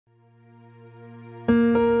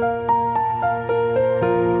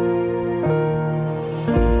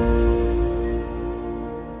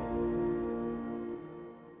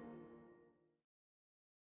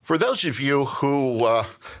For those of you who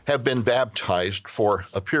have been baptized for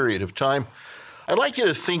a period of time, I'd like you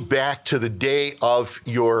to think back to the day of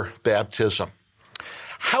your baptism.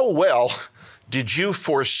 How well did you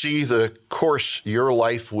foresee the course your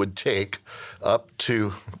life would take up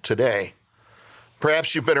to today?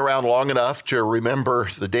 Perhaps you've been around long enough to remember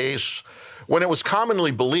the days when it was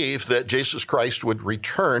commonly believed that Jesus Christ would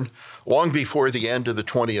return long before the end of the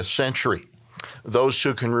 20th century. Those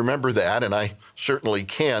who can remember that, and I certainly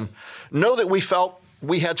can, know that we felt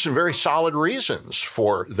we had some very solid reasons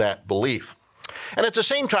for that belief. And at the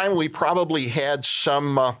same time, we probably had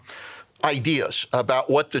some ideas about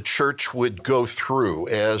what the church would go through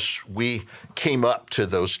as we came up to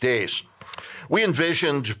those days. We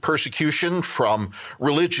envisioned persecution from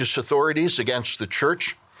religious authorities against the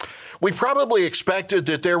church. We probably expected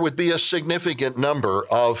that there would be a significant number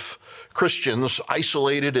of Christians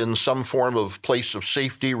isolated in some form of place of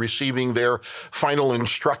safety, receiving their final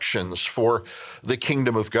instructions for the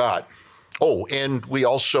kingdom of God. Oh, and we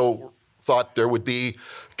also thought there would be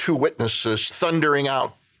two witnesses thundering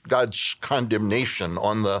out God's condemnation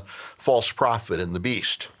on the false prophet and the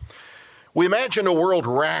beast. We imagine a world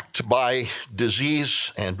racked by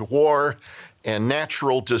disease and war and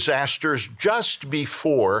natural disasters just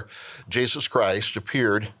before Jesus Christ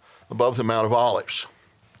appeared above the Mount of Olives.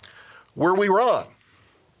 Were we wrong?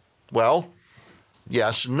 Well,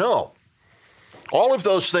 yes and no. All of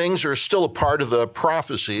those things are still a part of the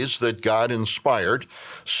prophecies that God inspired,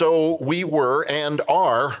 so we were and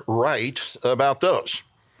are right about those.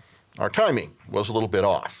 Our timing was a little bit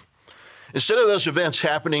off. Instead of those events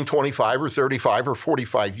happening 25 or 35 or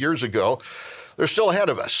 45 years ago, they're still ahead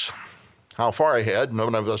of us. How far ahead,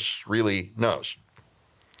 none of us really knows.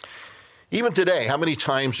 Even today, how many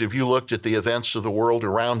times have you looked at the events of the world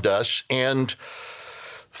around us and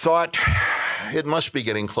thought it must be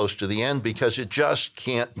getting close to the end because it just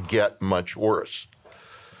can't get much worse?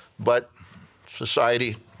 But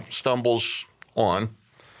society stumbles on,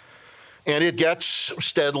 and it gets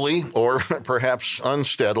steadily, or perhaps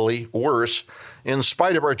unsteadily, worse in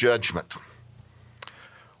spite of our judgment.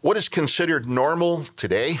 What is considered normal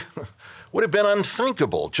today would have been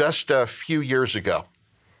unthinkable just a few years ago.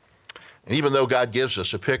 And even though God gives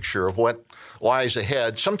us a picture of what lies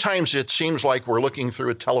ahead, sometimes it seems like we're looking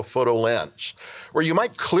through a telephoto lens, where you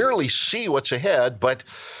might clearly see what's ahead, but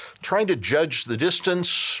trying to judge the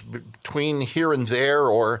distance between here and there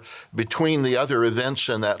or between the other events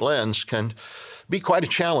in that lens can be quite a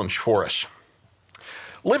challenge for us.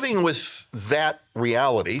 Living with that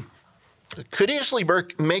reality could easily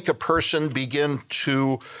make a person begin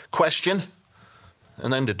to question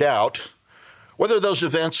and then to doubt whether those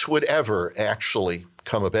events would ever actually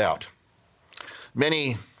come about.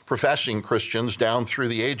 Many professing Christians down through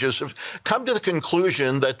the ages have come to the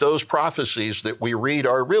conclusion that those prophecies that we read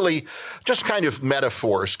are really just kind of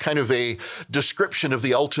metaphors, kind of a description of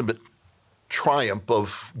the ultimate triumph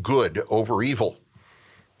of good over evil.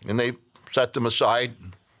 And they set them aside,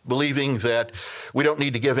 believing that we don't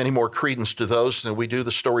need to give any more credence to those than we do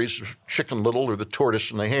the stories of Chicken Little or the tortoise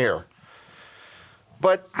and the hare.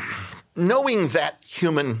 But knowing that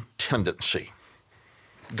human tendency,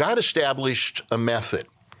 God established a method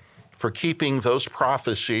for keeping those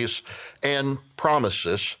prophecies and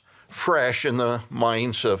promises fresh in the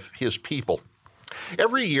minds of his people.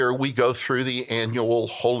 Every year we go through the annual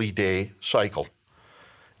Holy Day cycle,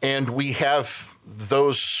 and we have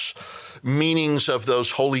those meanings of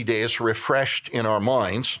those holy days refreshed in our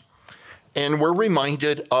minds, and we're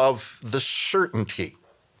reminded of the certainty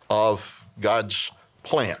of God's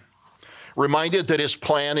plan. Reminded that his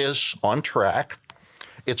plan is on track,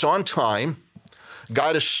 it's on time,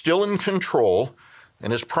 God is still in control,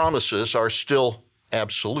 and his promises are still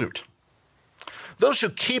absolute. Those who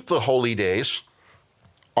keep the holy days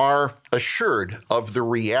are assured of the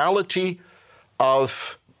reality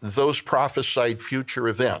of those prophesied future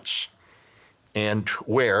events and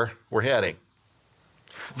where we're heading.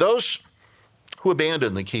 Those who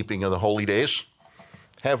abandon the keeping of the holy days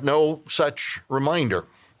have no such reminder.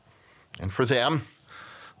 And for them,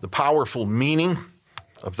 the powerful meaning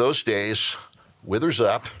of those days withers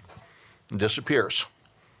up and disappears.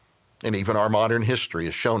 And even our modern history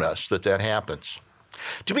has shown us that that happens.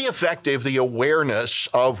 To be effective, the awareness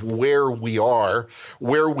of where we are,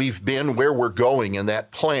 where we've been, where we're going in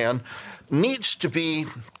that plan needs to be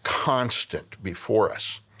constant before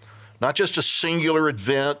us. Not just a singular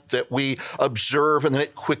event that we observe and then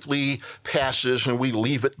it quickly passes and we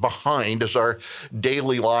leave it behind as our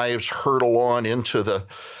daily lives hurtle on into the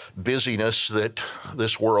busyness that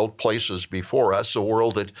this world places before us, a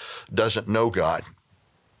world that doesn't know God.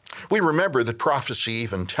 We remember that prophecy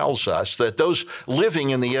even tells us that those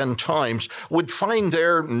living in the end times would find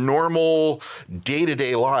their normal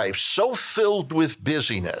day-to-day lives so filled with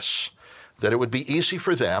busyness that it would be easy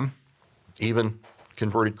for them, even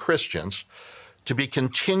converted Christians, to be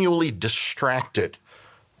continually distracted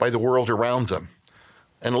by the world around them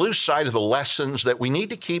and lose sight of the lessons that we need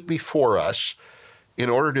to keep before us in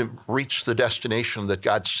order to reach the destination that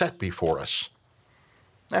God set before us.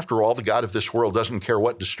 After all, the God of this world doesn't care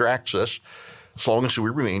what distracts us as long as we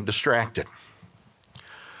remain distracted.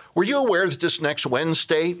 Were you aware that this next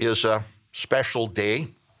Wednesday is a special day?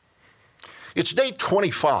 It's day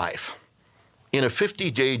 25 in a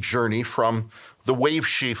 50-day journey from the wave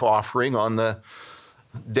sheaf offering on the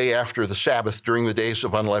day after the Sabbath during the days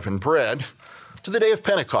of unleavened bread to the day of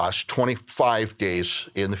Pentecost, 25 days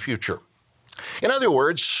in the future. In other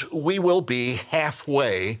words, we will be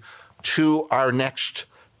halfway to our next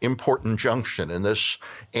important junction in this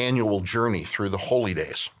annual journey through the holy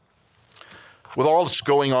days. With all that's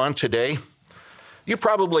going on today, you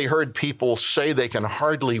probably heard people say they can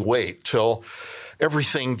hardly wait till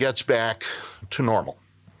everything gets back to normal.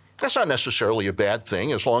 That's not necessarily a bad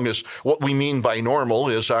thing, as long as what we mean by normal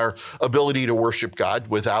is our ability to worship God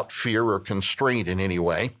without fear or constraint in any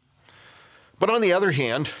way. But on the other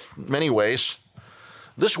hand, in many ways,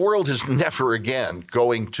 this world is never again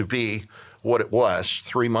going to be what it was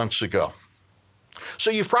 3 months ago.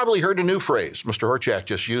 So you've probably heard a new phrase. Mr. Horchak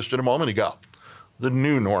just used it a moment ago, the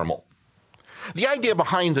new normal. The idea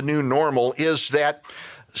behind the new normal is that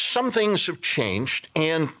some things have changed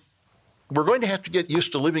and we're going to have to get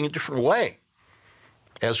used to living a different way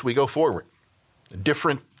as we go forward, a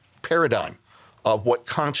different paradigm of what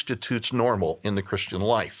constitutes normal in the Christian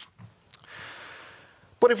life.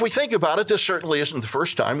 But if we think about it, this certainly isn't the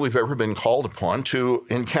first time we've ever been called upon to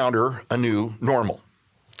encounter a new normal.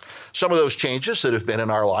 Some of those changes that have been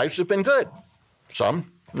in our lives have been good,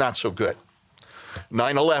 some not so good.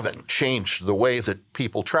 9/11 changed the way that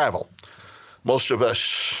people travel. Most of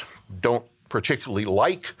us don't particularly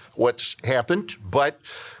like what's happened, but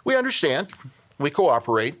we understand, we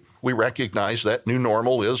cooperate, we recognize that new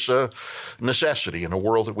normal is a necessity in a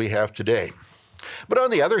world that we have today. But on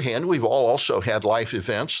the other hand, we've all also had life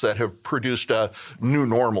events that have produced a new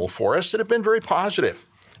normal for us that have been very positive.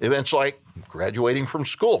 Events like graduating from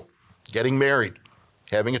school, getting married,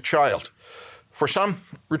 having a child. For some,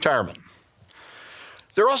 retirement.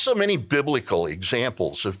 There are also many biblical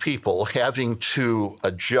examples of people having to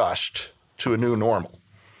adjust to a new normal.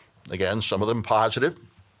 Again, some of them positive,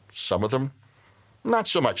 some of them not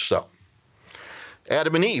so much so.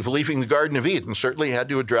 Adam and Eve leaving the Garden of Eden certainly had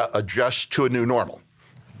to adjust to a new normal.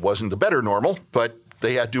 It wasn't a better normal, but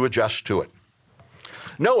they had to adjust to it.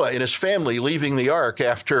 Noah and his family leaving the ark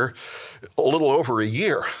after a little over a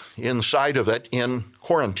year inside of it in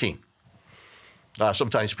quarantine.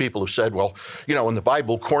 Sometimes people have said, well, you know, in the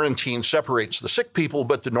Bible, quarantine separates the sick people,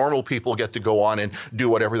 but the normal people get to go on and do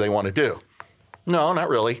whatever they want to do. No, not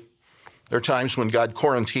really. There are times when God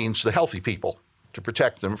quarantines the healthy people to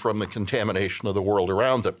protect them from the contamination of the world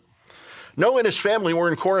around them. Noah and his family were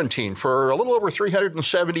in quarantine for a little over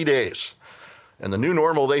 370 days, and the new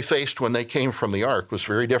normal they faced when they came from the ark was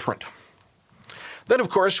very different. Then, of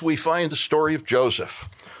course, we find the story of Joseph,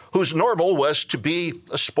 whose normal was to be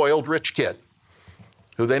a spoiled rich kid,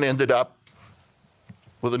 who then ended up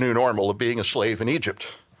with a new normal of being a slave in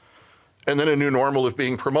Egypt, and then a new normal of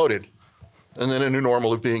being promoted, and then a new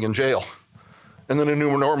normal of being in jail, and then a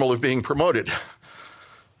new normal of being promoted.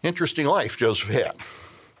 Interesting life Joseph had.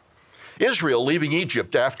 Israel leaving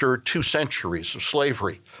Egypt after 2 centuries of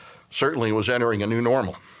slavery certainly was entering a new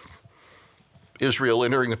normal. Israel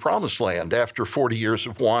entering the Promised Land after 40 years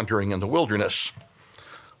of wandering in the wilderness,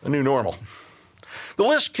 a new normal. The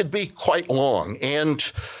list could be quite long,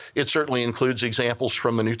 and it certainly includes examples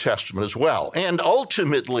from the New Testament as well. And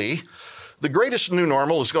ultimately, the greatest new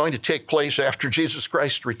normal is going to take place after Jesus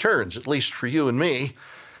Christ returns, at least for you and me,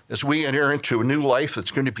 as we enter into a new life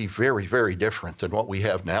that's going to be very, very different than what we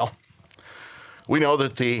have now. We know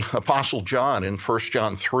that the Apostle John in 1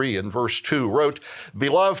 John 3 and verse 2 wrote,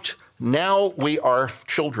 "Beloved, now we are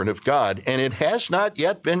children of God, and it has not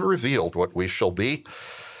yet been revealed what we shall be.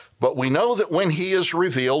 But we know that when he is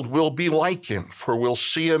revealed, we'll be like him, for we'll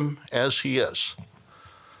see him as he is."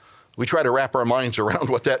 We try to wrap our minds around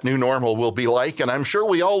what that new normal will be like, and I'm sure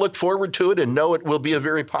we all look forward to it and know it will be a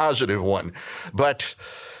very positive one. But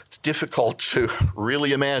it's difficult to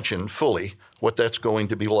really imagine fully what that's going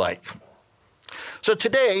to be like. So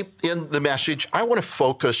today in the message, I want to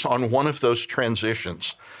focus on one of those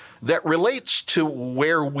transitions that relates to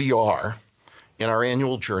where we are in our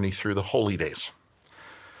annual journey through the holy days.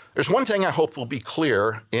 There's one thing I hope will be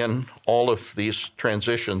clear in all of these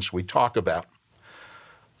transitions we talk about.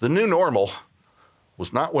 The new normal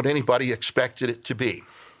was not what anybody expected it to be.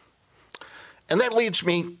 And that leads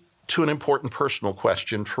me to an important personal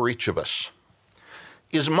question for each of us.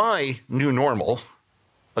 Is my new normal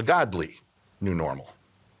a godly new normal?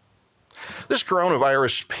 This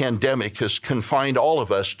coronavirus pandemic has confined all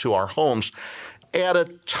of us to our homes at a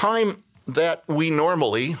time that we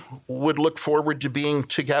normally would look forward to being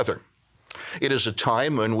together. It is a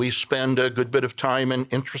time when we spend a good bit of time in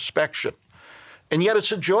introspection, and yet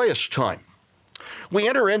it's a joyous time. We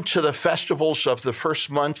enter into the festivals of the first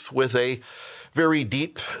month with a very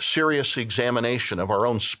deep, serious examination of our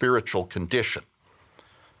own spiritual condition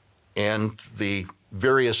and the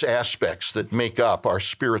various aspects that make up our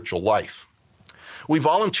spiritual life. We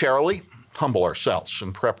voluntarily humble ourselves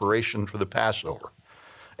in preparation for the Passover.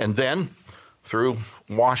 And then, through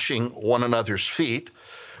washing one another's feet,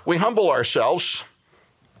 we humble ourselves,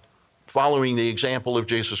 following the example of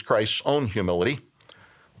Jesus Christ's own humility,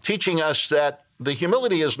 teaching us that the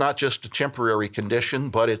humility is not just a temporary condition,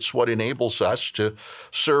 but it's what enables us to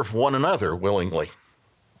serve one another willingly.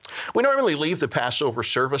 We normally leave the Passover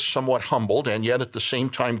service somewhat humbled and yet at the same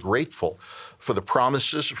time grateful for the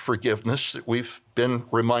promises of forgiveness that we've been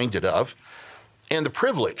reminded of and the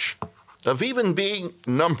privilege of even being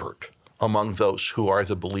numbered among those who are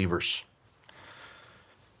the believers.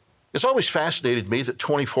 It's always fascinated me that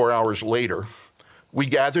 24 hours later, we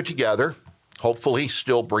gather together, hopefully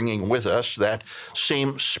still bringing with us that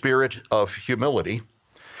same spirit of humility,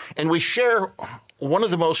 and we share one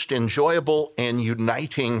of the most enjoyable and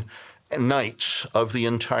uniting nights of the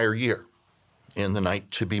entire year, and the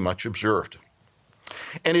night to be much observed.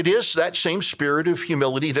 And it is that same spirit of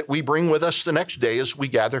humility that we bring with us the next day as we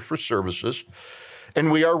gather for services,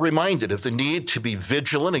 and we are reminded of the need to be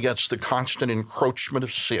vigilant against the constant encroachment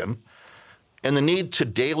of sin and the need to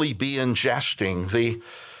daily be ingesting the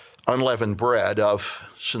unleavened bread of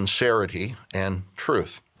sincerity and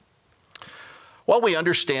truth. Well, we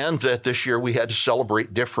understand that this year we had to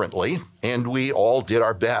celebrate differently, and we all did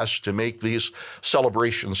our best to make these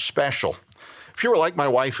celebrations special. If you were like my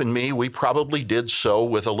wife and me, we probably did so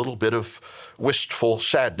with a little bit of wistful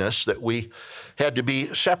sadness that we had to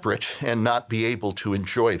be separate and not be able to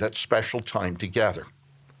enjoy that special time together.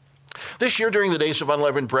 This year, during the Days of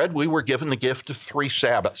Unleavened Bread, we were given the gift of 3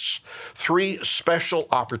 Sabbaths, 3 special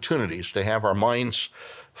opportunities to have our minds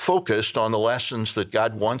focused on the lessons that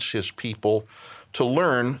God wants his people to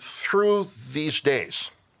learn through these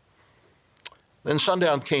days. Then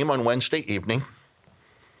sundown came on Wednesday evening,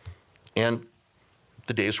 and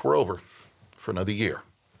the days were over for another year.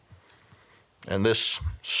 And this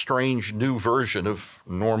strange new version of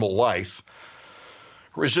normal life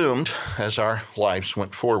resumed as our lives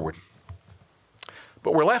went forward.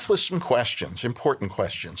 But we're left with some questions, important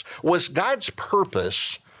questions. Was God's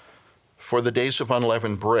purpose for the Days of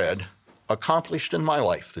Unleavened Bread accomplished in my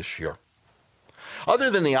life this year? Other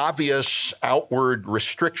than the obvious outward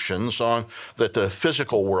restrictions that the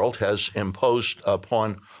physical world has imposed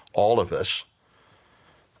upon all of us,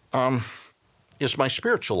 is my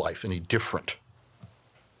spiritual life any different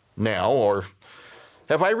now, or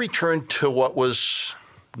have I returned to what was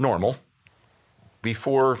normal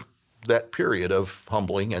before that period of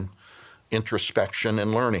humbling and introspection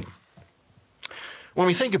and learning? When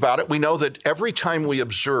we think about it, we know that every time we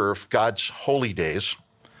observe God's holy days,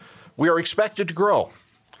 we are expected to grow,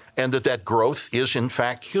 and that growth is in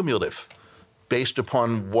fact cumulative, based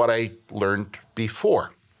upon what I learned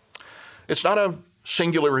before. It's not a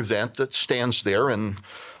singular event that stands there and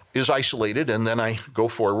is isolated, and then I go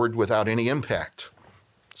forward without any impact.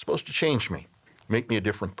 It's supposed to change me, make me a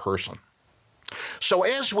different person. So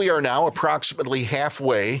as we are now approximately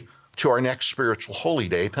halfway to our next spiritual holy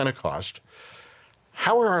day, Pentecost,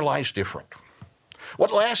 how are our lives different?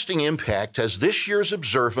 What lasting impact has this year's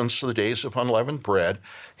observance of the Days of Unleavened Bread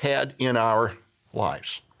had in our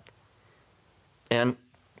lives? And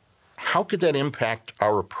how could that impact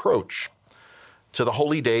our approach to the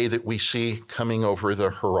holy day that we see coming over the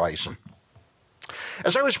horizon?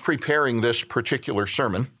 As I was preparing this particular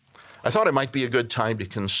sermon, I thought it might be a good time to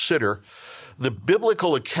consider the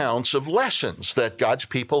biblical accounts of lessons that God's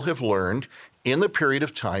people have learned in the period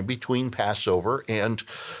of time between Passover and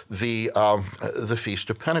the Feast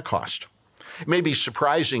of Pentecost. It may be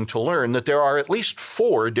surprising to learn that there are at least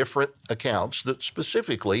 4 different accounts that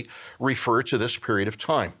specifically refer to this period of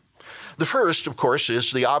time. The first, of course,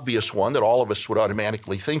 is the obvious one that all of us would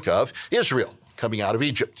automatically think of, Israel coming out of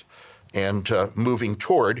Egypt and moving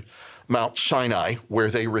toward Mount Sinai,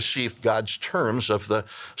 where they received God's terms of the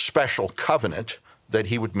special covenant that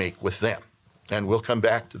he would make with them. And we'll come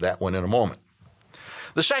back to that one in a moment.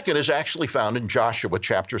 The second is actually found in Joshua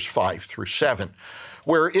chapters 5 through 7,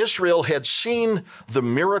 where Israel had seen the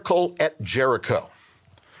miracle at Jericho,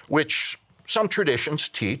 which some traditions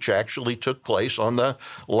teach actually took place on the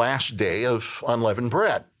last day of unleavened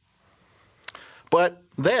bread. But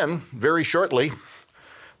then, very shortly,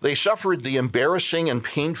 they suffered the embarrassing and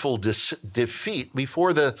painful defeat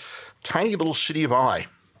before the tiny little city of Ai.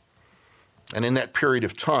 And in that period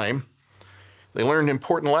of time, they learned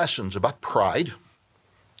important lessons about pride,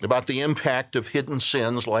 about the impact of hidden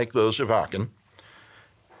sins like those of Achan,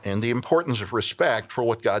 and the importance of respect for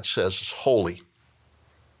what God says is holy.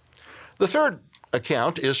 The third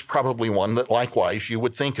account is probably one that likewise you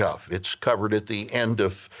would think of. It's covered at the end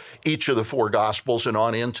of each of the four Gospels and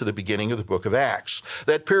on into the beginning of the book of Acts.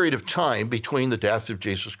 That period of time between the death of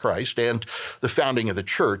Jesus Christ and the founding of the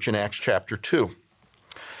church in Acts chapter 2.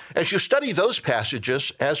 As you study those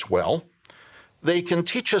passages as well, they can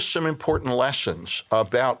teach us some important lessons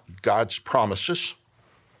about God's promises,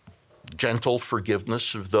 gentle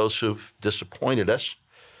forgiveness of those who've disappointed us,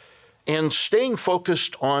 and staying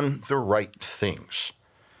focused on the right things.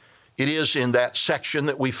 It is in that section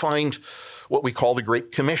that we find what we call the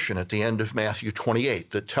Great Commission at the end of Matthew 28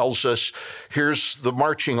 that tells us here's the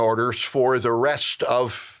marching orders for the rest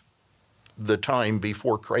of the time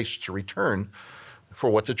before Christ's return for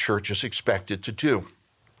what the church is expected to do.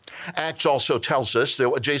 Acts also tells us that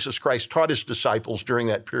what Jesus Christ taught his disciples during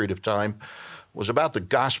that period of time was about the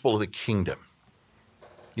gospel of the kingdom.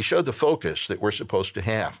 He showed the focus that we're supposed to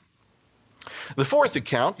have. The fourth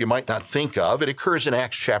account you might not think of, it occurs in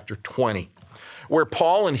Acts chapter 20, where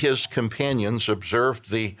Paul and his companions observed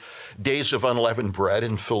the days of unleavened bread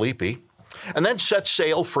in Philippi, and then set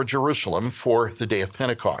sail for Jerusalem for the day of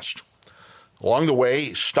Pentecost. Along the way,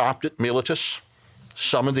 he stopped at Miletus,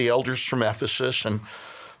 summoned the elders from Ephesus, and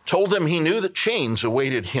told them he knew that chains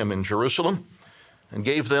awaited him in Jerusalem, and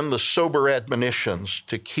gave them the sober admonitions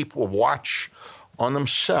to keep a watch on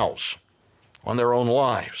themselves, on their own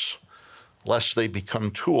lives, lest they become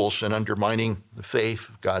tools in undermining the faith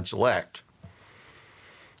of God's elect.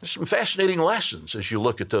 There's some fascinating lessons as you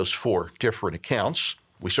look at those four different accounts.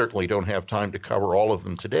 We certainly don't have time to cover all of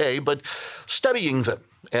them today, but studying them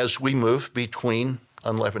as we move between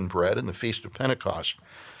unleavened bread and the Feast of Pentecost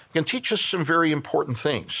can teach us some very important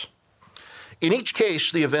things. In each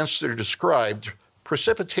case, the events that are described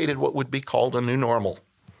precipitated what would be called a new normal,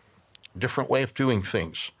 a different way of doing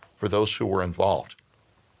things for those who were involved.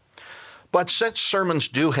 But since sermons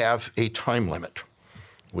do have a time limit,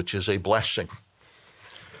 which is a blessing,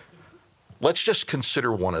 let's just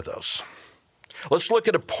consider one of those. Let's look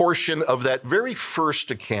at a portion of that very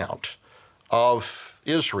first account of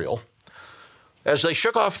Israel as they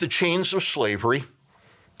shook off the chains of slavery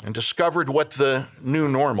and discovered what the new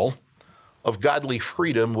normal of godly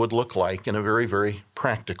freedom would look like in a very, very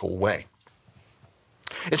practical way.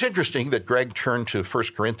 It's interesting that Greg turned to 1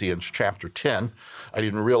 Corinthians chapter 10. I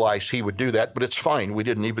didn't realize he would do that, but it's fine. We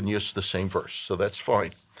didn't even use the same verse, so that's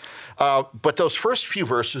fine. But those first few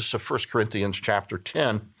verses of 1 Corinthians chapter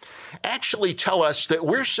 10 actually tell us that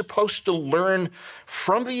we're supposed to learn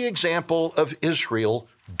from the example of Israel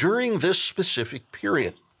during this specific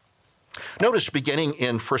period. Notice beginning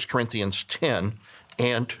in 1 Corinthians 10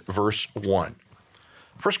 and verse 1.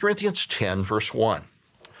 1 Corinthians 10, verse 1.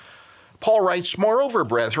 Paul writes, "Moreover,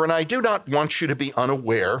 brethren, I do not want you to be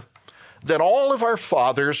unaware that all of our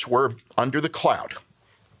fathers were under the cloud.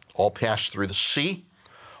 All passed through the sea.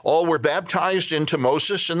 All were baptized into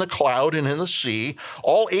Moses in the cloud and in the sea.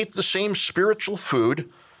 All ate the same spiritual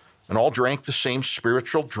food, and all drank the same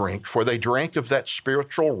spiritual drink, for they drank of that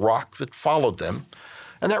spiritual rock that followed them,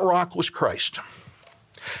 and that rock was Christ."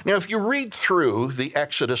 Now, if you read through the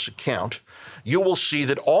Exodus account, you will see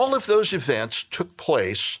that all of those events took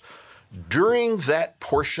place during that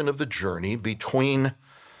portion of the journey between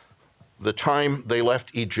the time they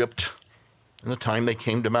left Egypt and the time they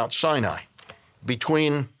came to Mount Sinai,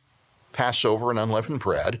 between Passover and unleavened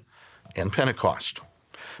bread and Pentecost.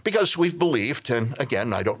 Because we've believed, and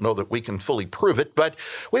again, I don't know that we can fully prove it, but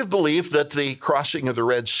we've believed that the crossing of the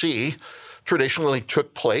Red Sea traditionally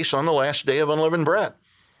took place on the last day of unleavened bread.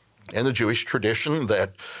 And the Jewish tradition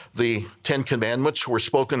that the Ten Commandments were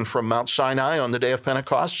spoken from Mount Sinai on the day of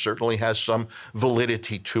Pentecost certainly has some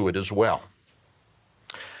validity to it as well.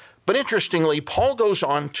 But interestingly, Paul goes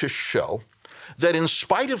on to show that in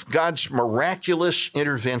spite of God's miraculous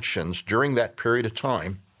interventions during that period of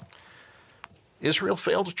time, Israel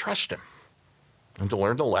failed to trust him and to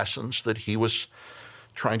learn the lessons that he was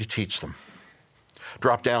trying to teach them.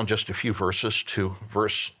 Drop down just a few verses to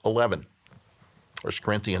verse 11. 1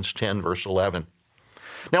 Corinthians 10, verse 11.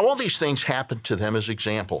 Now, all these things happened to them as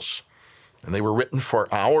examples, and they were written for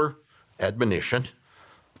our admonition,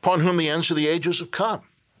 upon whom the ends of the ages have come.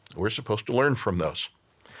 We're supposed to learn from those.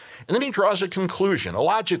 And then he draws a conclusion, a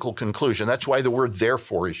logical conclusion. That's why the word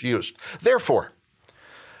therefore is used. Therefore,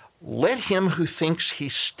 let him who thinks he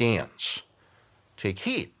stands take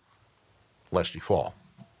heed, lest he fall.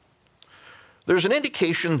 There's an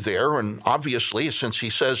indication there, and obviously, since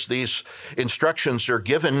he says these instructions are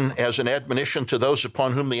given as an admonition to those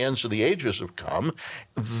upon whom the ends of the ages have come,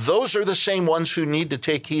 those are the same ones who need to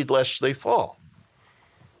take heed lest they fall.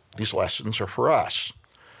 These lessons are for us.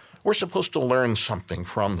 We're supposed to learn something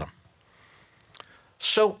from them.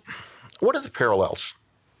 So, what are the parallels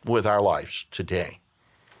with our lives today?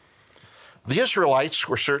 The Israelites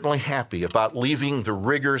were certainly happy about leaving the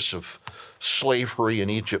rigors of slavery in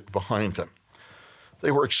Egypt behind them.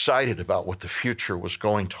 They were excited about what the future was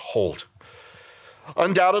going to hold.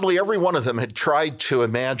 Undoubtedly, every one of them had tried to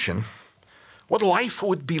imagine what life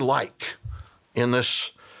would be like in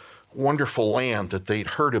this wonderful land that they'd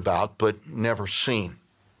heard about but never seen.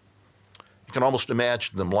 You can almost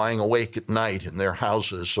imagine them lying awake at night in their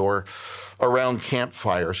houses or around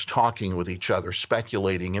campfires, talking with each other,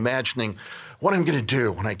 speculating, imagining what I'm going to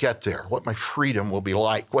do when I get there, what my freedom will be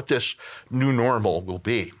like, what this new normal will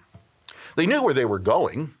be. They knew where they were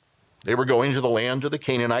going. They were going to the land of the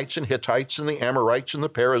Canaanites and Hittites and the Amorites and the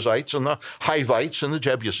Perizzites and the Hivites and the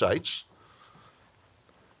Jebusites.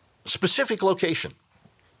 Specific location,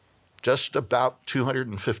 just about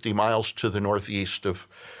 250 miles to the northeast of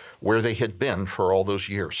where they had been for all those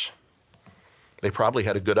years. They probably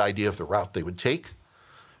had a good idea of the route they would take,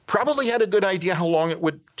 probably had a good idea how long it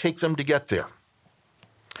would take them to get there.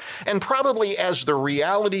 And probably as the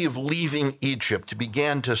reality of leaving Egypt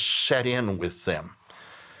began to set in with them,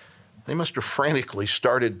 they must have frantically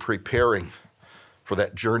started preparing for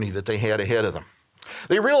that journey that they had ahead of them.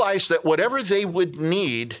 They realized that whatever they would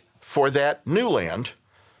need for that new land,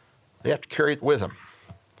 they have to carry it with them.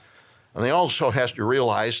 And they also have to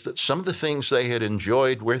realize that some of the things they had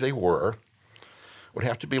enjoyed where they were would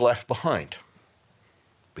have to be left behind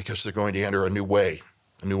because they're going to enter a new way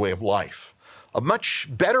of life. A much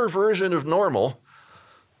better version of normal,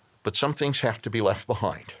 but some things have to be left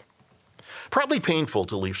behind. Probably painful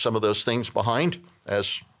to leave some of those things behind,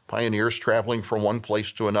 as pioneers traveling from one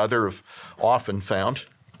place to another have often found.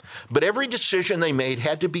 But every decision they made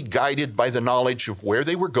had to be guided by the knowledge of where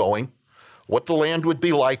they were going, what the land would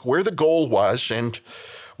be like, where the goal was, and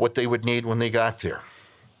what they would need when they got there.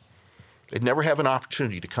 They'd never have an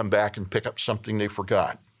opportunity to come back and pick up something they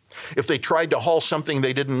forgot. If they tried to haul something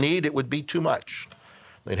they didn't need, it would be too much.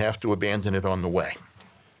 They'd have to abandon it on the way.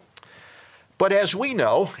 But as we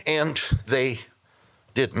know, and they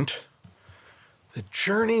didn't, the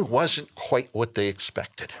journey wasn't quite what they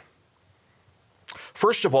expected.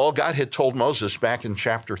 First of all, God had told Moses back in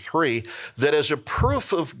chapter 3 that as a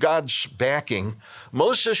proof of God's backing,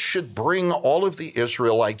 Moses should bring all of the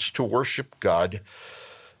Israelites to worship God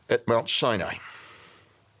at Mount Sinai.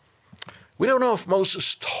 We don't know if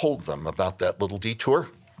Moses told them about that little detour,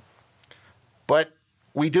 but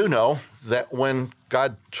we do know that when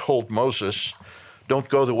God told Moses, don't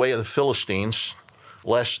go the way of the Philistines,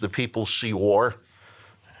 lest the people see war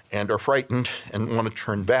and are frightened and want to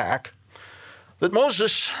turn back, that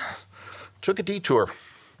Moses took a detour,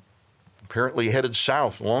 apparently headed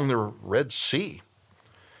south along the Red Sea.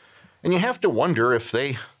 And you have to wonder if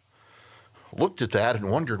they looked at that and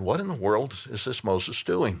wondered, what in the world is this Moses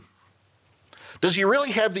doing? Does he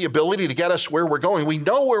really have the ability to get us where we're going? We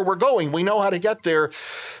know where we're going. We know how to get there,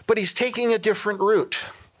 but he's taking a different route.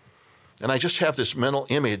 And I just have this mental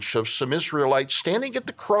image of some Israelites standing at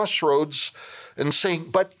the crossroads and saying,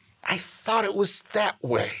 but I thought it was that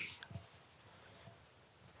way.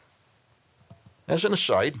 As an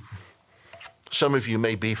aside, some of you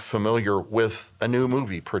may be familiar with a new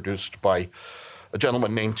movie produced by a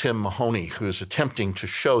gentleman named Tim Mahoney, who is attempting to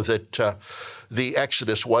show that the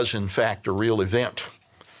Exodus was, in fact, a real event.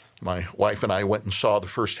 My wife and I went and saw the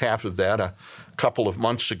first half of that a couple of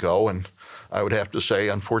months ago, and I would have to say,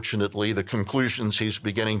 unfortunately, the conclusions he's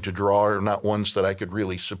beginning to draw are not ones that I could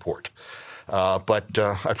really support. But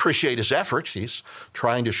I appreciate his effort. He's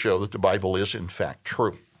trying to show that the Bible is, in fact,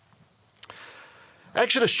 true.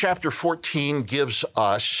 Exodus chapter 14 gives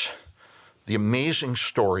us the amazing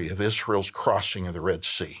story of Israel's crossing of the Red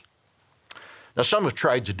Sea. Now, some have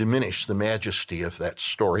tried to diminish the majesty of that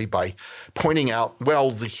story by pointing out, well,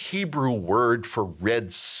 the Hebrew word for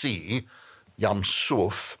Red Sea, Yam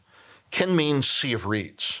Suf, can mean Sea of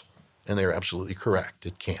Reeds. And they're absolutely correct.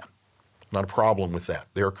 It can. Not a problem with that.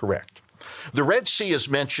 They're correct. The Red Sea is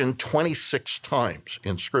mentioned 26 times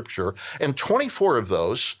in Scripture, and 24 of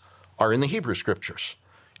those are in the Hebrew Scriptures.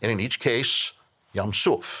 And in each case, Yam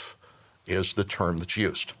Suf is the term that's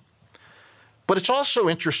used. But it's also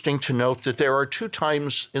interesting to note that there are 2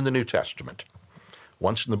 times in the New Testament,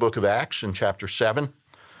 once in the book of Acts in chapter 7,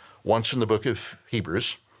 once in the book of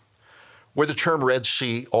Hebrews, where the term Red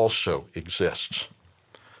Sea also exists.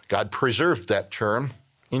 God preserved that term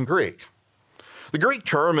in Greek. The Greek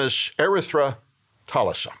term is erythra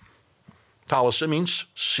thalassa. Thalassa means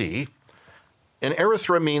sea, and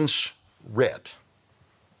erythra means red.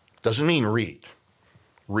 Doesn't mean reed.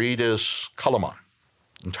 Reed is kalamon,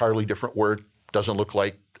 entirely different word, doesn't look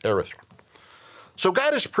like erythra. So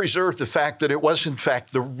God has preserved the fact that it was in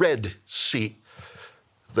fact the Red Sea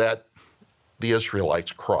that the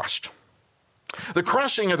Israelites crossed. The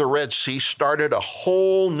crossing of the Red Sea started a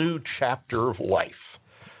whole new chapter of life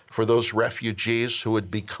for those refugees who had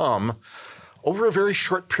become, over a very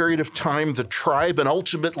short period of time, the tribe and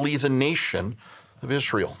ultimately the nation of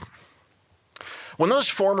Israel. When those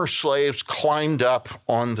former slaves climbed up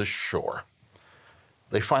on the shore,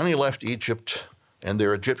 they finally left Egypt and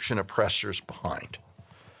their Egyptian oppressors behind.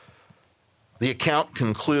 The account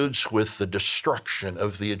concludes with the destruction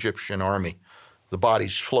of the Egyptian army, the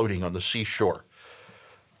bodies floating on the seashore.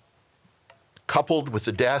 Coupled with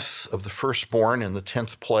the death of the firstborn in the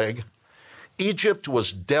 10th plague, Egypt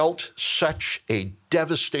was dealt such a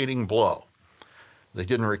devastating blow. They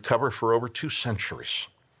didn't recover for over 2 centuries.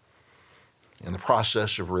 In the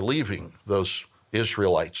process of relieving those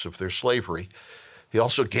Israelites of their slavery, he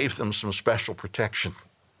also gave them some special protection.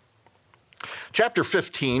 Chapter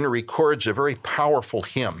 15 records a very powerful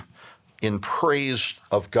hymn in praise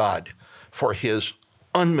of God for his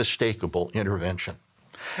unmistakable intervention.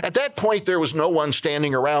 At that point, there was no one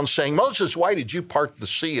standing around saying, "Moses, why did you part the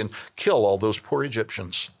sea and kill all those poor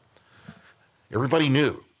Egyptians?" Everybody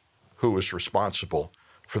knew who was responsible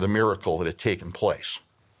for the miracle that had taken place.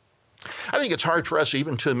 I think it's hard for us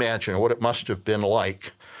even to imagine what it must have been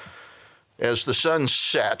like as the sun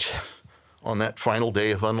set on that final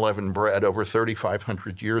day of unleavened bread over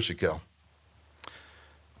 3,500 years ago.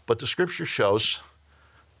 But the Scripture shows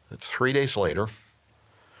that 3 days later,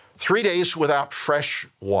 3 days without fresh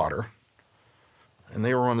water, and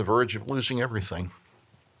they were on the verge of losing everything.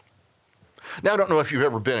 Now, I don't know if you've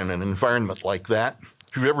ever been in an environment like that.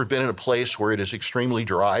 If you've ever been in a place where it is extremely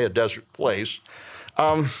dry, a desert place,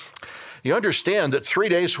 you understand that 3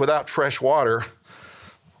 days without fresh water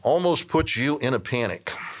almost puts you in a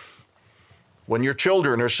panic. When your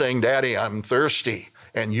children are saying, "Daddy, I'm thirsty,"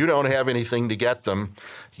 and you don't have anything to get them,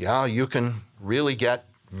 yeah, you can really get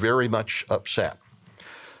very much upset.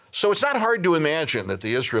 So it's not hard to imagine that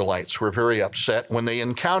the Israelites were very upset when they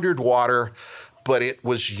encountered water, but it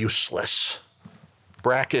was useless.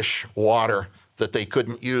 Brackish water that they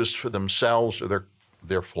couldn't use for themselves or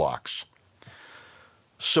their flocks.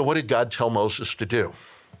 So what did God tell Moses to do?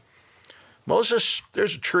 "Moses,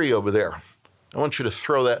 there's a tree over there. I want you to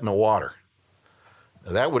throw that in the water."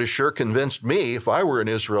 Now, that would have sure convinced me if I were an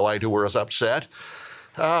Israelite who was upset.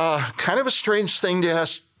 Kind of a strange thing to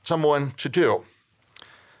ask someone to do.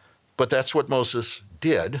 But that's what Moses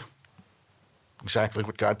did, exactly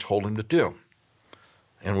what God told him to do.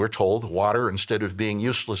 And we're told the water, instead of being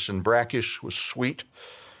useless and brackish, was sweet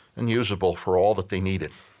and usable for all that they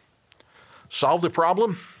needed. Solve the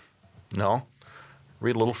problem? No.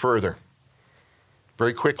 Read a little further.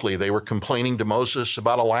 Very quickly, they were complaining to Moses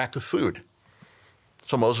about a lack of food.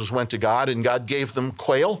 So Moses went to God, and God gave them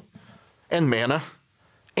quail and manna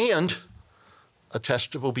and a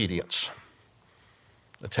test of obedience,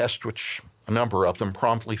 a test which a number of them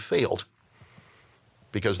promptly failed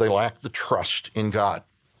because they lacked the trust in God.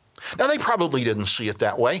 Now, they probably didn't see it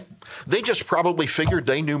that way. They just probably figured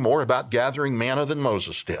they knew more about gathering manna than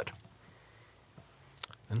Moses did.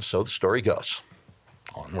 And so the story goes.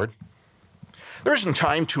 Onward. There isn't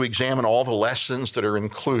time to examine all the lessons that are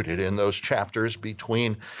included in those chapters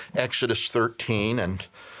between Exodus 13 and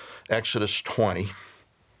Exodus 20,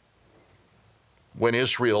 when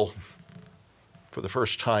Israel, for the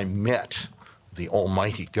first time, met the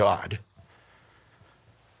Almighty God.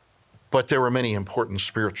 But there were many important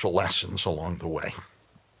spiritual lessons along the way.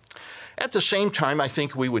 At the same time, I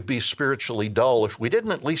think we would be spiritually dull if we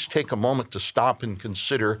didn't at least take a moment to stop and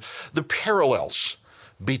consider the parallels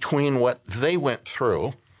between what they went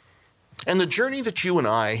through and the journey that you and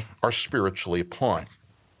I are spiritually upon.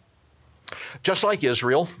 Just like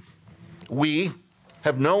Israel, we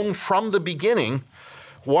have known from the beginning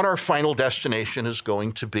what our final destination is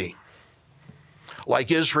going to be.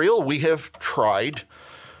 Like Israel, we have tried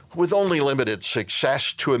with only limited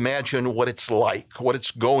success to imagine what it's like, what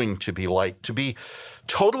it's going to be like, to be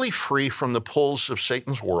totally free from the pulls of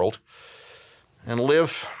Satan's world and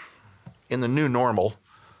live in the new normal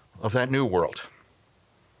of that new world.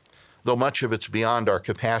 Though much of it's beyond our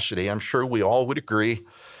capacity, I'm sure we all would agree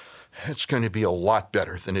it's going to be a lot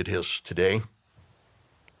better than it is today.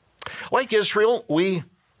 Like Israel, we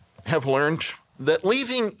have learned that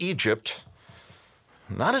leaving Egypt,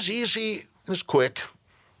 not as easy and as quick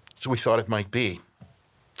as we thought it might be.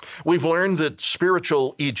 We've learned that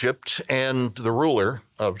spiritual Egypt and the ruler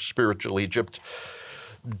of spiritual Egypt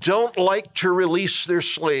don't like to release their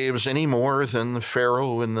slaves any more than the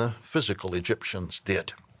Pharaoh and the physical Egyptians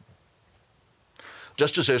did.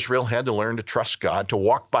 Just as Israel had to learn to trust God, to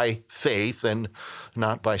walk by faith and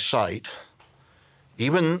not by sight,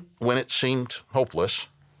 even when it seemed hopeless,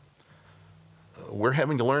 we're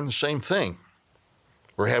having to learn the same thing.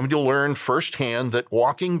 We're having to learn firsthand that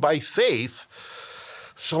walking by faith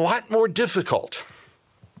is a lot more difficult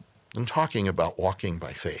than talking about walking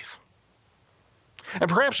by faith. And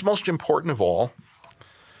perhaps most important of all,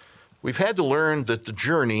 we've had to learn that the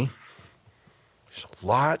journey is a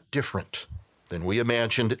lot different than we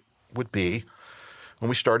imagined it would be when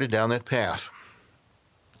we started down that path.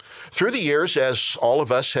 Through the years, as all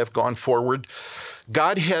of us have gone forward,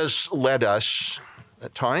 God has led us,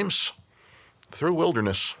 at times, through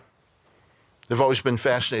wilderness. I've always been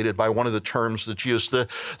fascinated by one of the terms that's used. The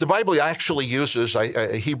Bible actually uses,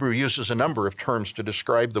 Hebrew uses a number of terms to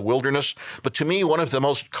describe the wilderness, but to me, one of the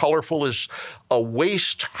most colorful is a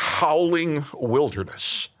waste, howling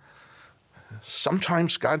wilderness.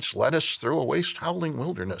 Sometimes God's led us through a waste, howling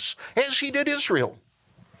wilderness, as he did Israel.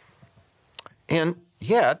 And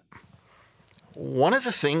yet, one of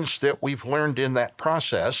the things that we've learned in that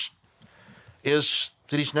process is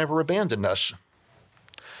that he's never abandoned us.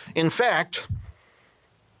 In fact,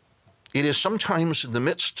 it is sometimes in the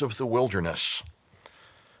midst of the wilderness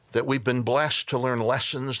that we've been blessed to learn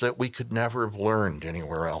lessons that we could never have learned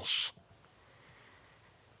anywhere else.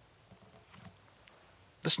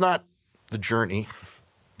 That's not the journey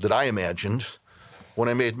that I imagined when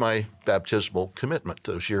I made my baptismal commitment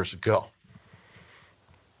those years ago.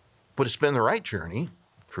 But it's been the right journey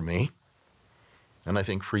for me, and I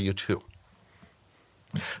think for you too.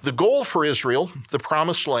 The goal for Israel, the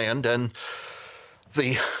promised land, and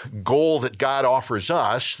the goal that God offers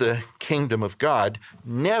us, the kingdom of God,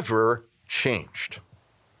 never changed.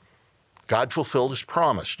 God fulfilled his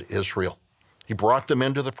promise to Israel. He brought them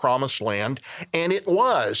into the promised land, and it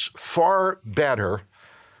was far better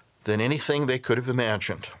than anything they could have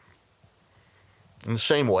imagined. In the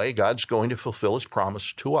same way, God's going to fulfill his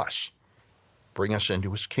promise to us, bring us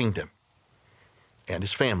into his kingdom and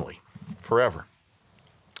his family forever.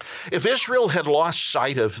 If Israel had lost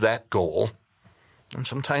sight of that goal, and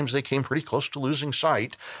sometimes they came pretty close to losing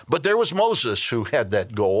sight, but there was Moses who had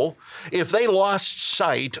that goal. If they lost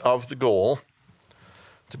sight of the goal,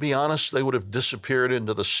 to be honest, they would have disappeared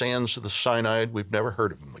into the sands of the Sinai. We've never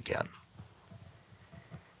heard of them again.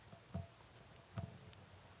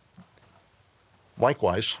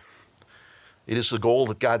 Likewise, it is the goal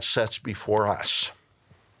that God sets before us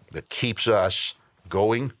that keeps us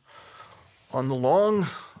going on the long,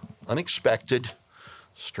 unexpected,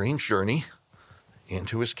 strange journey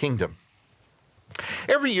into his kingdom.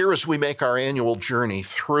 Every year as we make our annual journey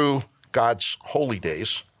through God's holy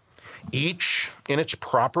days, each in its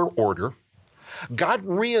proper order, God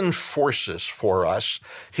reinforces for us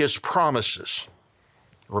his promises,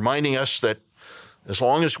 reminding us that as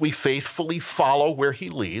long as we faithfully follow where he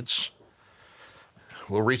leads,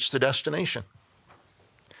 we'll reach the destination.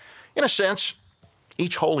 In a sense,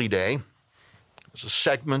 each holy day is a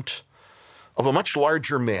segment of a much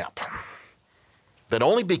larger map that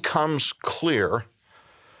only becomes clear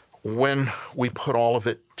when we put all of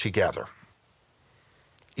it together.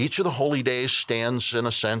 Each of the holy days stands, in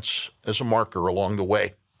a sense, as a marker along the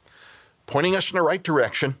way, pointing us in the right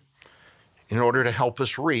direction in order to help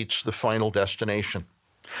us reach the final destination.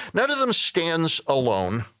 None of them stands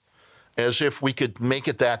alone, as if we could make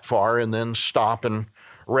it that far and then stop and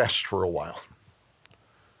rest for a while.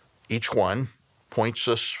 Each one points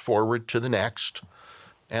us forward to the next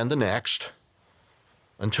and the next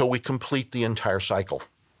until we complete the entire cycle.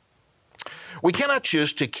 We cannot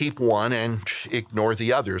choose to keep one and ignore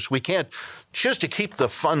the others. We can't choose to keep the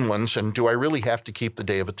fun ones, and do I really have to keep the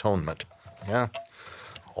Day of Atonement? Yeah,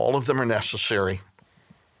 all of them are necessary.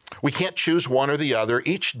 We can't choose one or the other.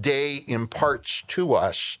 Each day imparts to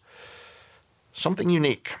us something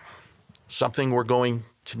unique, something we're going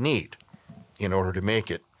to need in order to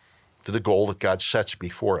make it to the goal that God sets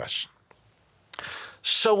before us.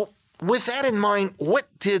 So with that in mind, what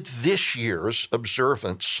did this year's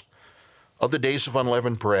observance of the Days of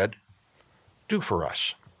Unleavened Bread do for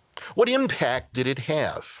us? What impact did it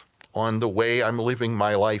have on the way I'm living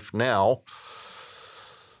my life now,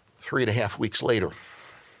 3.5 weeks later?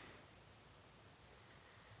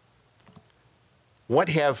 What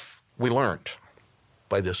have we learned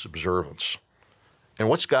by this observance? And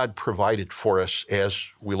what's God provided for us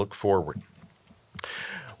as we look forward?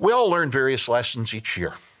 We all learn various lessons each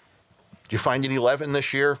year. Did you find any leaven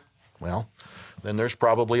this year? Well, then there's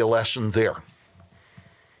probably a lesson there.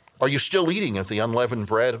 Are you still eating of the unleavened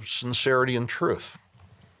bread of sincerity and truth?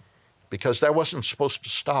 Because that wasn't supposed to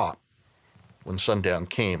stop when sundown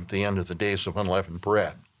came, the end of the Days of Unleavened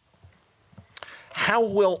Bread. How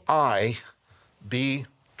will I be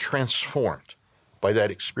transformed by that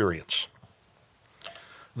experience?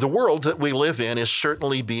 The world that we live in is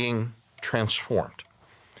certainly being transformed,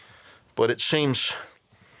 but it seems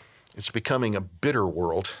it's becoming a bitter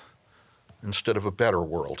world instead of a better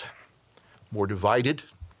world. More divided,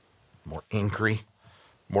 more angry,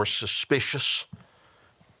 more suspicious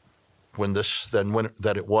than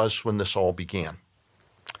it was when this all began.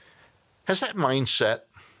 Has that mindset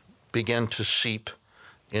begun to seep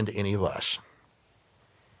into any of us?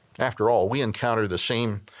 After all, we encounter the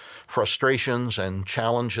same frustrations and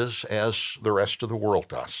challenges as the rest of the world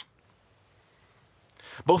does.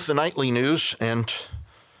 Both the nightly news and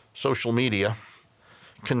social media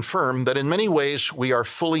confirm that in many ways we are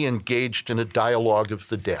fully engaged in a dialogue of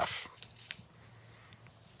the deaf.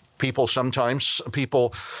 Sometimes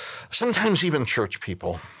even church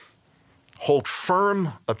people, hold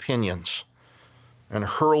firm opinions and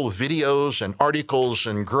hurl videos and articles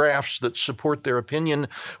and graphs that support their opinion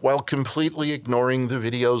while completely ignoring the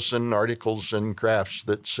videos and articles and graphs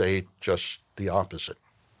that say just the opposite.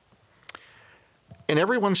 And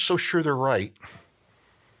everyone's so sure they're right,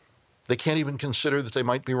 they can't even consider that they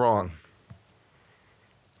might be wrong.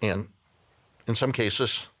 And in some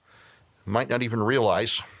cases, might not even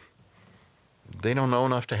realize they don't know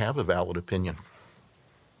enough to have a valid opinion.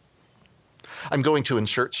 I'm going to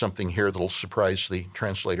insert something here that'll surprise the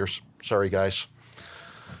translators. Sorry, guys.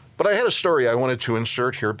 But I had a story I wanted to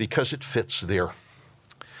insert here because it fits there.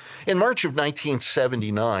 In March of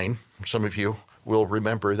 1979, some of you will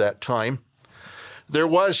remember that time, there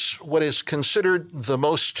was what is considered the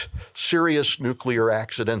most serious nuclear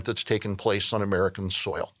accident that's taken place on American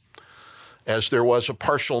soil, as there was a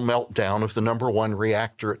partial meltdown of the number 1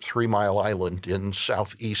 reactor at 3 Mile Island in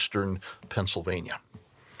southeastern Pennsylvania.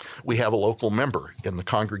 We have a local member in the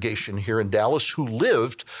congregation here in Dallas who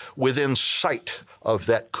lived within sight of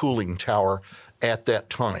that cooling tower at that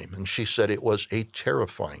time, and she said it was a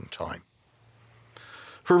terrifying time.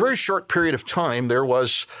 For a very short period of time, there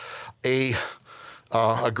was a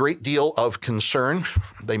great deal of concern.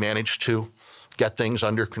 They managed to get things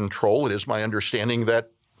under control. It is my understanding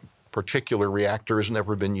that particular reactor has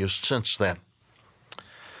never been used since then.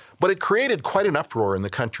 But it created quite an uproar in the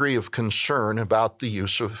country of concern about the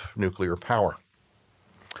use of nuclear power.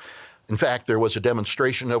 In fact, there was a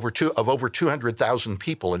demonstration of over 200,000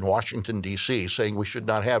 people in Washington, D.C., saying we should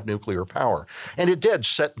not have nuclear power. And it did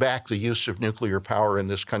set back the use of nuclear power in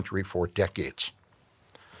this country for decades.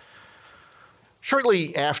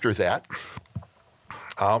 Shortly after that,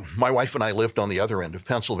 my wife and I lived on the other end of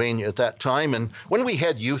Pennsylvania at that time, and when we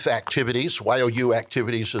had youth activities, YOU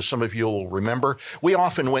activities, as some of you will remember, we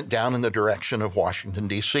often went down in the direction of Washington,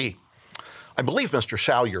 D.C. I believe Mr.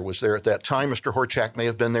 Salyer was there at that time. Mr. Horchak may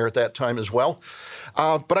have been there at that time as well.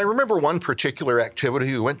 But I remember one particular activity.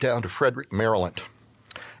 We went down to Frederick, Maryland,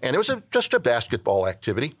 and it was just a basketball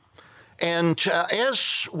activity. And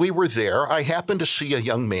as we were there, I happened to see a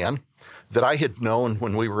young man that I had known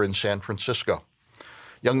when we were in San Francisco.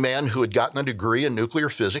 Young man who had gotten a degree in nuclear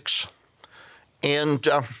physics, and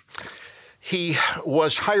he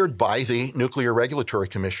was hired by the Nuclear Regulatory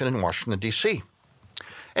Commission in Washington, D.C.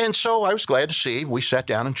 And so I was glad to see. We sat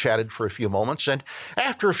down and chatted for a few moments, and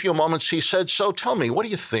after a few moments he said, "So tell me, what do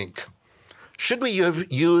you think? Should we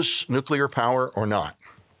use nuclear power or not?"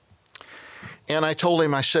 And I told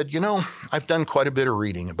him, I said, I've done quite a bit of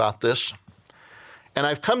reading about this, and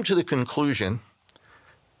I've come to the conclusion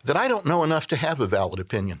that I don't know enough to have a valid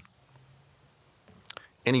opinion.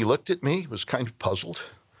 And he looked at me, was kind of puzzled,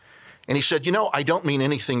 and he said, I don't mean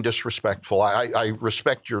anything disrespectful. I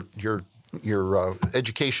respect your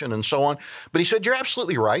education and so on. But he said, you're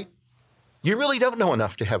absolutely right. You really don't know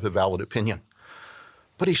enough to have a valid opinion.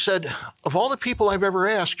 But he said, of all the people I've ever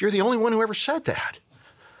asked, you're the only one who ever said that.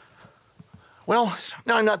 Well,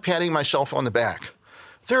 now I'm not patting myself on the back.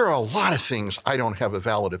 There are a lot of things I don't have a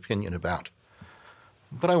valid opinion about.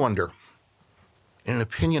 But I wonder, in an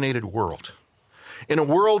opinionated world, in a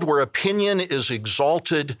world where opinion is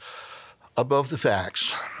exalted above the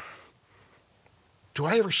facts, do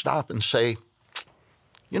I ever stop and say,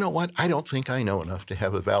 you know what, I don't think I know enough to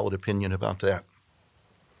have a valid opinion about that?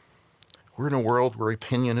 We're in a world where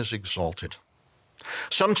opinion is exalted.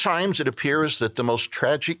 Sometimes it appears that the most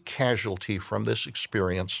tragic casualty from this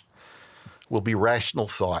experience will be rational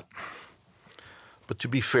thought. But to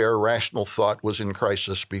be fair, rational thought was in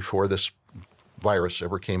crisis before this virus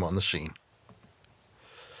ever came on the scene.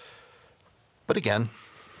 But again,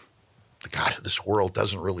 the God of this world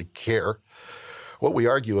doesn't really care what we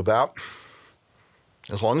argue about,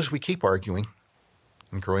 as long as we keep arguing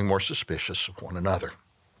and growing more suspicious of one another.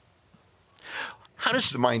 How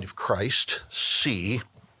does the mind of Christ see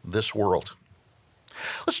this world?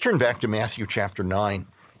 Let's turn back to Matthew chapter 9.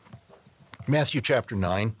 Matthew chapter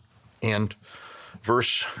 9 and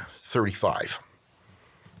verse 35.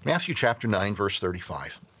 Matthew chapter 9, verse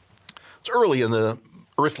 35. It's early in the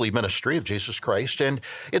earthly ministry of Jesus Christ, and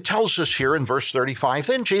it tells us here in verse 35,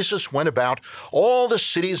 then Jesus went about all the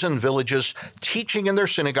cities and villages, teaching in their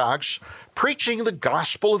synagogues, preaching the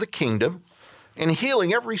gospel of the kingdom, and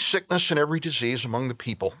healing every sickness and every disease among the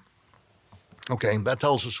people. Okay, that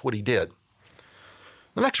tells us what he did.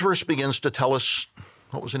 The next verse begins to tell us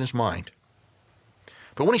what was in his mind.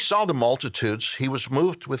 But when he saw the multitudes, he was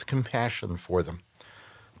moved with compassion for them,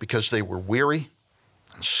 because they were weary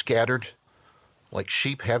and scattered, like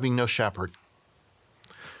sheep having no shepherd.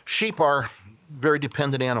 Sheep are very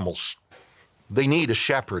dependent animals. They need a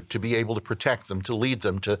shepherd to be able to protect them, to lead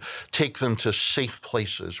them, to take them to safe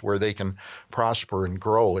places where they can prosper and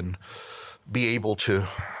grow and be able to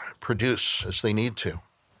produce as they need to.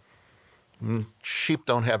 And sheep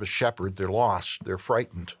don't have a shepherd. They're lost. They're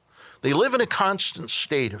frightened. They live in a constant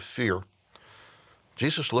state of fear.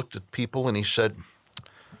 Jesus looked at people and he said,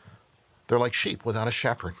 they're like sheep without a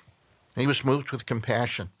shepherd. And he was moved with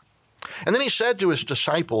compassion. And then he said to his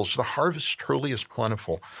disciples, the harvest truly is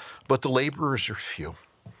plentiful, but the laborers are few.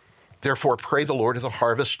 Therefore, pray the Lord of the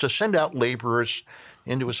harvest to send out laborers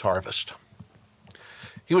into his harvest.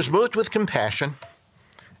 He was moved with compassion,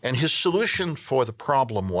 and his solution for the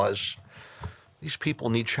problem was, these people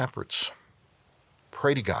need shepherds.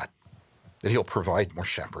 Pray to God that he'll provide more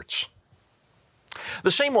shepherds.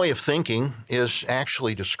 The same way of thinking is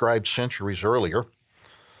actually described centuries earlier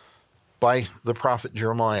by the prophet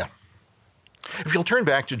Jeremiah. If you'll turn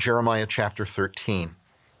back to Jeremiah chapter 13,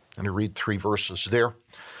 and I read 3 verses there.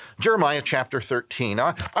 Jeremiah chapter 13.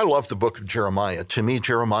 I love the book of Jeremiah. To me,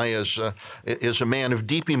 Jeremiah is a man of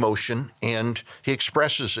deep emotion, and he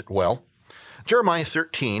expresses it well. Jeremiah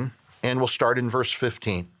 13, and we'll start in verse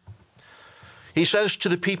 15. He says to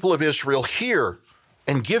the people of Israel, hear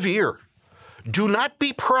and give ear. Do not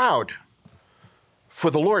be proud,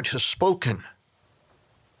 for the Lord has spoken.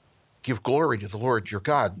 Give glory to the Lord your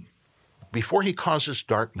God before he causes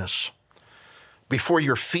darkness, before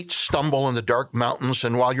your feet stumble in the dark mountains,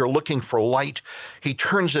 and while you're looking for light, he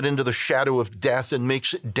turns it into the shadow of death and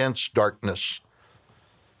makes it dense darkness.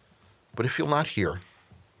 But if you'll not hear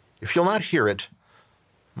it,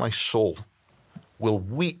 my soul will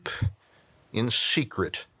weep in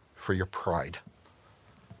secret for your pride.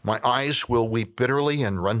 My eyes will weep bitterly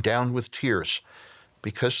and run down with tears,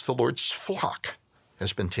 because the Lord's flock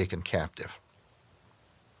has been taken captive.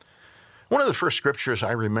 One of the first scriptures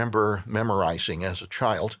I remember memorizing as a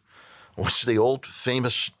child was the old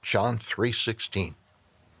famous John 3:16.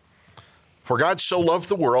 For God so loved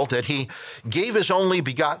the world that he gave his only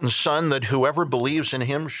begotten Son, that whoever believes in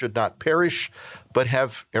him should not perish, but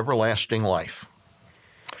have everlasting life.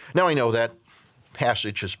 Now I know that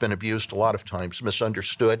passage has been abused a lot of times,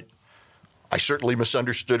 misunderstood. I certainly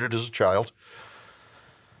misunderstood it as a child.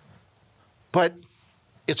 But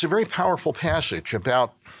it's a very powerful passage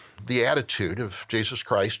about the attitude of Jesus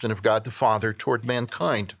Christ and of God the Father toward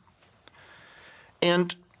mankind.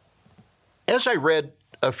 And as I read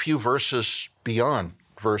a few verses beyond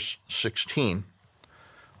verse 16,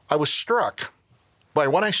 I was struck by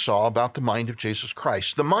what I saw about the mind of Jesus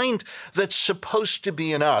Christ, the mind that's supposed to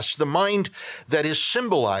be in us, the mind that is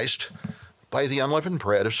symbolized by the unleavened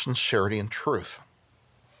bread of sincerity and truth.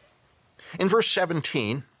 In verse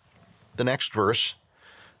 17, the next verse,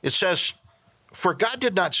 it says, for God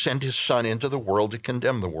did not send his Son into the world to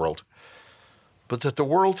condemn the world, but that the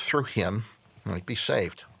world through him might be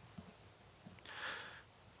saved.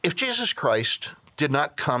 If Jesus Christ did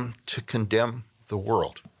not come to condemn the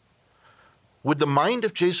world, would the mind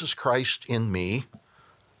of Jesus Christ in me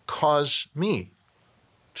cause me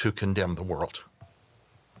to condemn the world?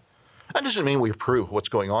 That doesn't mean we approve of what's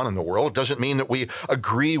going on in the world. It doesn't mean that we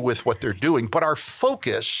agree with what they're doing. But our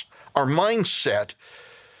focus, our mindset,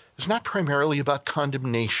 is not primarily about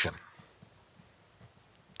condemnation.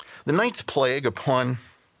 The ninth plague upon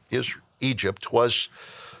Egypt was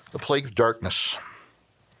the plague of darkness.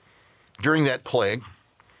 During that plague,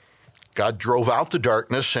 God drove out the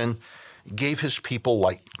darkness and gave his people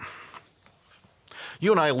light.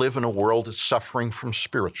 You and I live in a world that's suffering from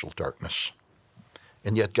spiritual darkness,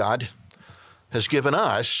 and yet God has given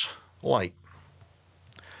us light.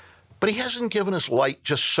 But he hasn't given us light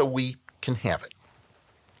just so we can have it.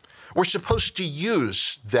 We're supposed to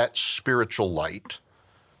use that spiritual light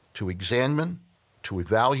to examine, to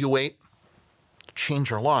evaluate, to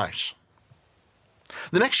change our lives.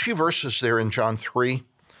 The next few verses there in John 3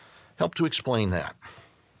 help to explain that.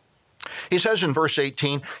 He says in verse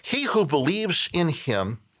 18, "He who believes in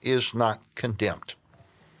him is not condemned.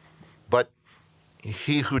 But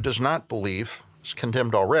he who does not believe is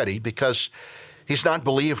condemned already because he's not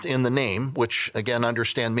believed in the name," which again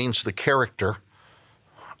understand means the character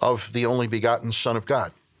of the only begotten Son of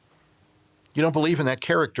God. You don't believe in that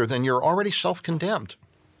character, then you're already self-condemned.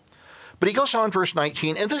 But he goes on, verse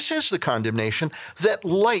 19, "And this is the condemnation, that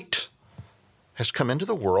light has come into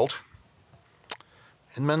the world,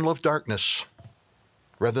 and men love darkness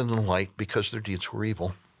rather than light because their deeds were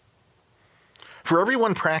evil. For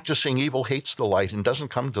everyone practicing evil hates the light and doesn't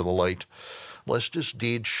come to the light, lest his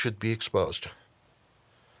deeds should be exposed.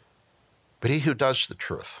 But he who does the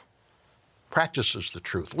truth, practices the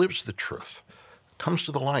truth, lives the truth, comes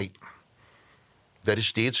to the light, that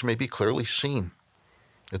his deeds may be clearly seen,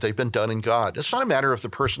 that they've been done in God." It's not a matter if the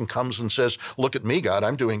person comes and says, "Look at me, God,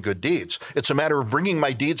 I'm doing good deeds." It's a matter of bringing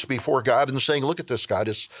my deeds before God and saying, "Look at this, God,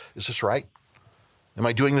 is this right? Am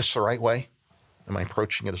I doing this the right way? Am I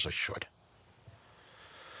approaching it as I should?"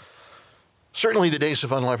 Certainly the days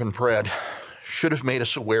of unleavened bread should have made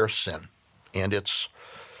us aware of sin and its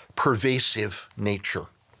pervasive nature.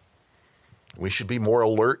 We should be more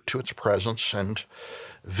alert to its presence and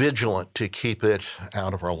vigilant to keep it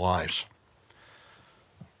out of our lives.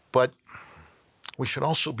 But we should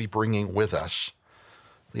also be bringing with us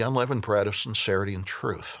the unleavened bread of sincerity and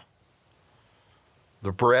truth,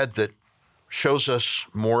 the bread that shows us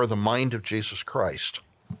more of the mind of Jesus Christ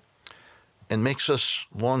and makes us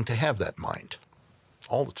long to have that mind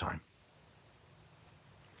all the time.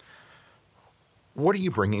 What are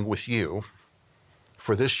you bringing with you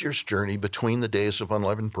for this year's journey between the days of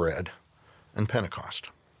unleavened bread and Pentecost?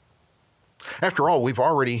 After all, we've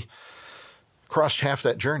already crossed half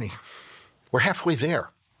that journey. We're halfway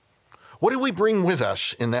there. What do we bring with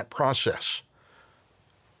us in that process?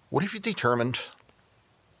 What have you determined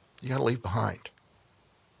you got to leave behind?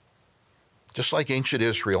 Just like ancient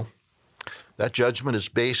Israel, that judgment is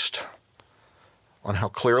based on how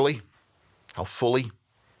clearly, how fully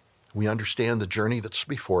we understand the journey that's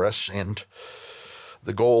before us and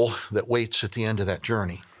the goal that waits at the end of that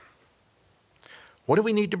journey. What do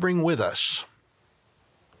we need to bring with us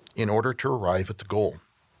in order to arrive at the goal?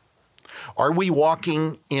 Are we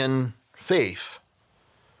walking in faith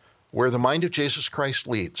where the mind of Jesus Christ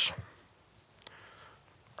leads?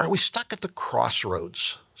 Are we stuck at the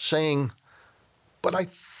crossroads saying, "But I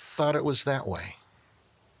thought it was that way"?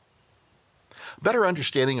 Better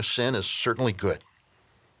understanding of sin is certainly good.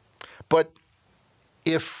 But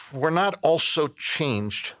if we're not also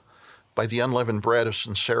changed by the unleavened bread of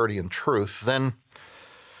sincerity and truth, then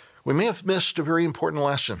we may have missed a very important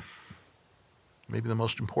lesson, maybe the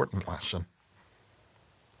most important lesson.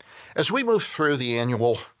 As we move through the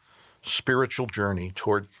annual spiritual journey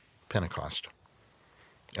toward Pentecost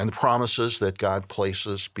and the promises that God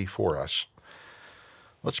places before us,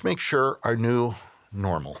 let's make sure our new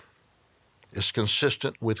normal is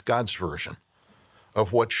consistent with God's version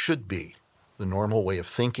of what should be the normal way of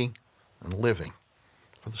thinking and living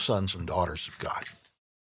for the sons and daughters of God.